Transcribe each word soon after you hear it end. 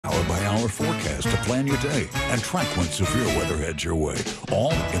Hour-by-hour forecast to plan your day and track when severe weather heads your way,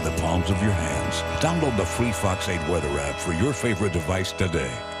 all in the palms of your hands. Download the free FOX8 weather app for your favorite device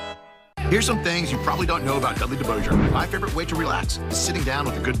today. Here's some things you probably don't know about Dudley DeBosier. My favorite way to relax is sitting down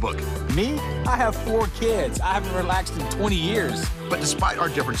with a good book. Me? I have 4 kids. I haven't relaxed in 20 years. But despite our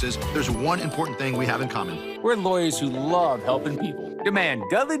differences, there's one important thing we have in common. We're lawyers who love helping people. Demand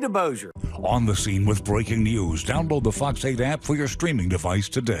Dudley DeBosier. On the scene with breaking news. Download the FOX8 app for your streaming device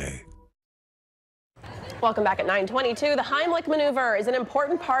today. Welcome back at 9:22. The Heimlich Maneuver is an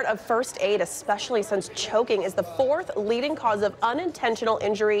important part of first aid, especially since choking is the 4th leading cause of unintentional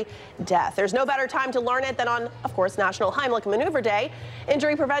injury death. There's no better time to learn it than on, of course, National Heimlich Maneuver Day.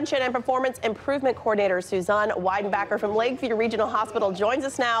 Injury Prevention and Performance Improvement Coordinator Suzanne Weidenbacher from Lakeview Regional Hospital joins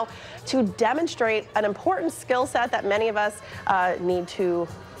us now to demonstrate an important skill set that many of us need to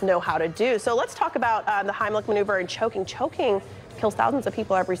know how to do. So let's talk about the Heimlich Maneuver and choking. Choking kills thousands of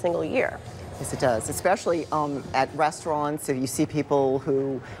people every single year. Yes, it does, especially at restaurants. If you see people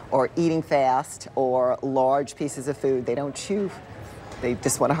who are eating fast or large pieces of food, they don't chew. They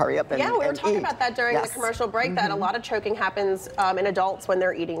just want to hurry up and eat. Yeah, we were talking about that during the commercial break, that a lot of choking happens in adults when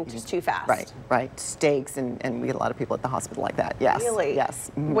they're eating just too fast. Right, right. Steaks, and we get a lot of people at the hospital like that. Yes. Really?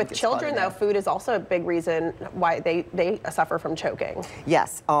 Yes. With children, though, food is also a big reason why they suffer from choking.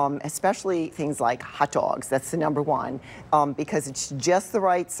 Yes, especially things like hot dogs. That's the #1, because it's just the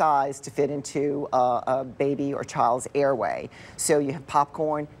right size to fit into a baby or child's airway. So you have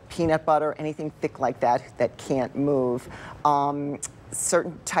popcorn, peanut butter, anything thick like that that can't move.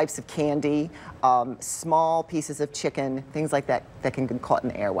 Certain types of candy, small pieces of chicken, things like that that can get caught in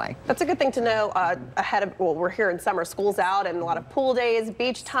the airway. That's a good thing to know ahead of, well, we're here in summer, school's out, and a lot of pool days,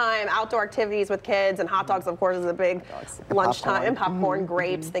 beach time, outdoor activities with kids, and hot dogs, of course, is a big lunchtime, and popcorn,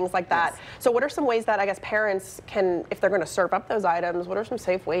 grapes, things like that. Yes. So what are some ways that I guess parents can, if they're going to serve up those items, what are some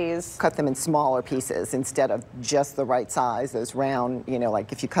safe ways? Cut them in smaller pieces instead of just the right size, those round, you know,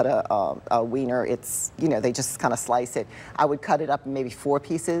 like if you cut a wiener, it's, you know, they just kind of slice it. I would cut it up in maybe 4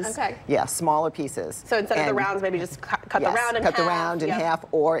 pieces. Okay. Yeah, smaller pieces. So instead of the rounds, maybe just cut the round in half. Cut the round in half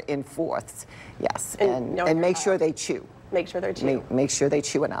or in 4ths. Yes, and make sure they chew. Make sure they chew. Make sure they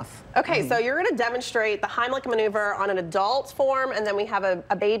chew enough. Okay, so you're going to demonstrate the Heimlich Maneuver on an adult form, and then we have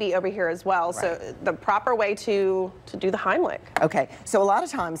a baby over here as well. Right. So the proper way to do the Heimlich. Okay, so a lot of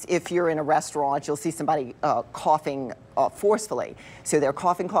times if you're in a restaurant, you'll see somebody coughing forcefully. So they're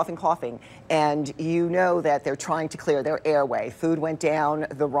coughing, coughing, coughing, and you know that they're trying to clear their airway. Food went down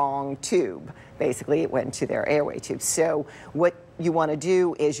the wrong tube. Basically, it went to their airway tube. So what you want to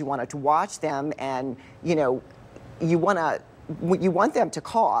do is you want to watch them, and you know, you want them to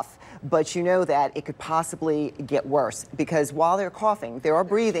cough, but you know that it could possibly get worse, because while they're coughing, they are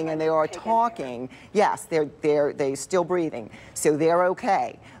breathing and they are talking. Yes, they're still breathing, so they're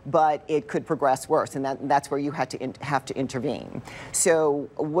okay, but it could progress worse, and that's where you have to intervene. So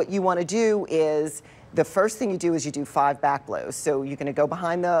what you want to do is, the first thing you do is you do 5 back blows. So you're going to go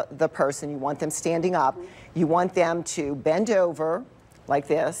behind the person. You want them standing up. You want them to bend over like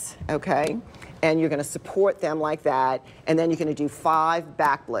this, okay? And you're going to support them like that, and then you're going to do 5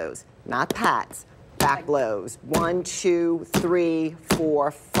 back blows, not pats, back blows. 1, 2, 3,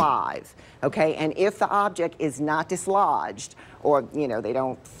 4, 5. Okay, and if the object is not dislodged, or you know they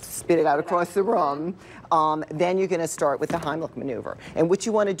don't spit it out across the room, then you're going to start with the Heimlich Maneuver. And what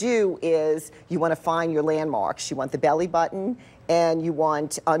you want to do is you want to find your landmarks. You want the belly button, and you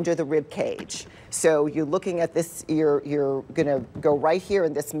want under the rib cage. So you're looking at this, you're going to go right here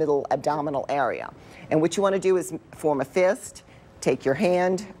in this middle abdominal area. And what you want to do is form a fist, take your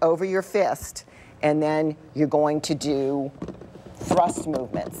hand over your fist, and then you're going to do thrust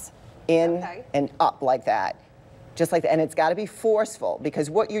movements in and up like that. Just like that, and it's got to be forceful, because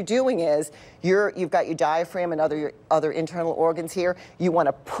what you're doing is you've got your diaphragm and other internal organs here. You want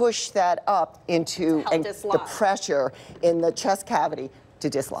to push that up into the pressure in the chest cavity to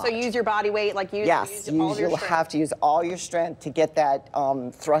dislodge. So use your body weight, like use you'll have to use all your strength to get that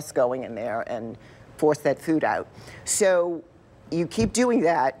thrust going in there and force that food out. So you keep doing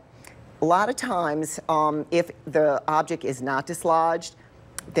that. A lot of times, if the object is not dislodged,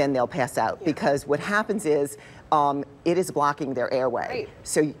 then they'll pass out, because what happens is it is blocking their airway. Right.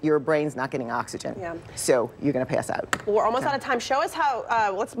 So your brain's not getting oxygen. Yeah. So you're going to pass out. Well, we're almost out of time. Show us how,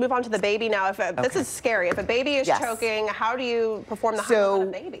 let's move on to the baby now. If this is scary. If a baby is choking, how do you perform the Heimlich on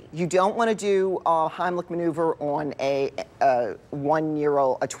a baby? You don't want to do a Heimlich maneuver on a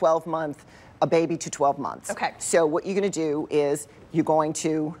 1-year-old, a 12-month, a baby to 12 months. Okay. So what you're going to do is you're going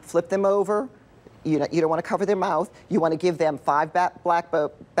to flip them over. You don't want to cover their mouth. You want to give them 5 back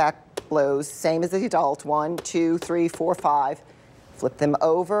blows, same as the adult. 1, 2, 3, 4, 5. Flip them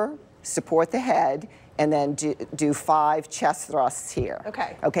over, support the head, and then do 5 chest thrusts here.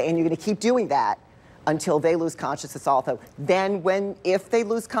 Okay. Okay, and you're going to keep doing that until they lose consciousness also. Then if they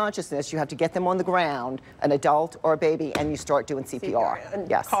lose consciousness, you have to get them on the ground, an adult or a baby, and you start doing CPR. And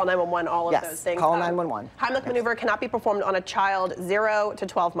yes. Call 911, all of those things. Call 911. Heimlich maneuver cannot be performed on a child 0 to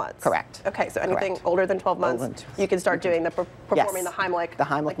 12 months. Correct. Okay, so anything older than 12 months, you can start doing performing the Heimlich like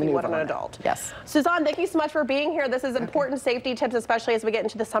you would maneuver on an adult. Yes. Suzanne, thank you so much for being here. This is important safety tips, especially as we get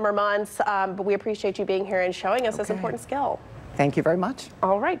into the summer months, but we appreciate you being here and showing us this important skill. Thank you very much.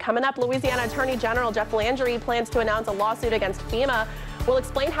 All right, coming up, Louisiana Attorney General Jeff Landry plans to announce a lawsuit against FEMA. We'll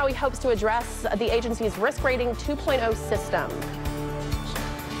explain how he hopes to address the agency's risk rating 2.0 system.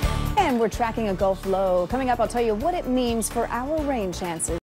 And we're tracking a Gulf low. Coming up, I'll tell you what it means for our rain chances.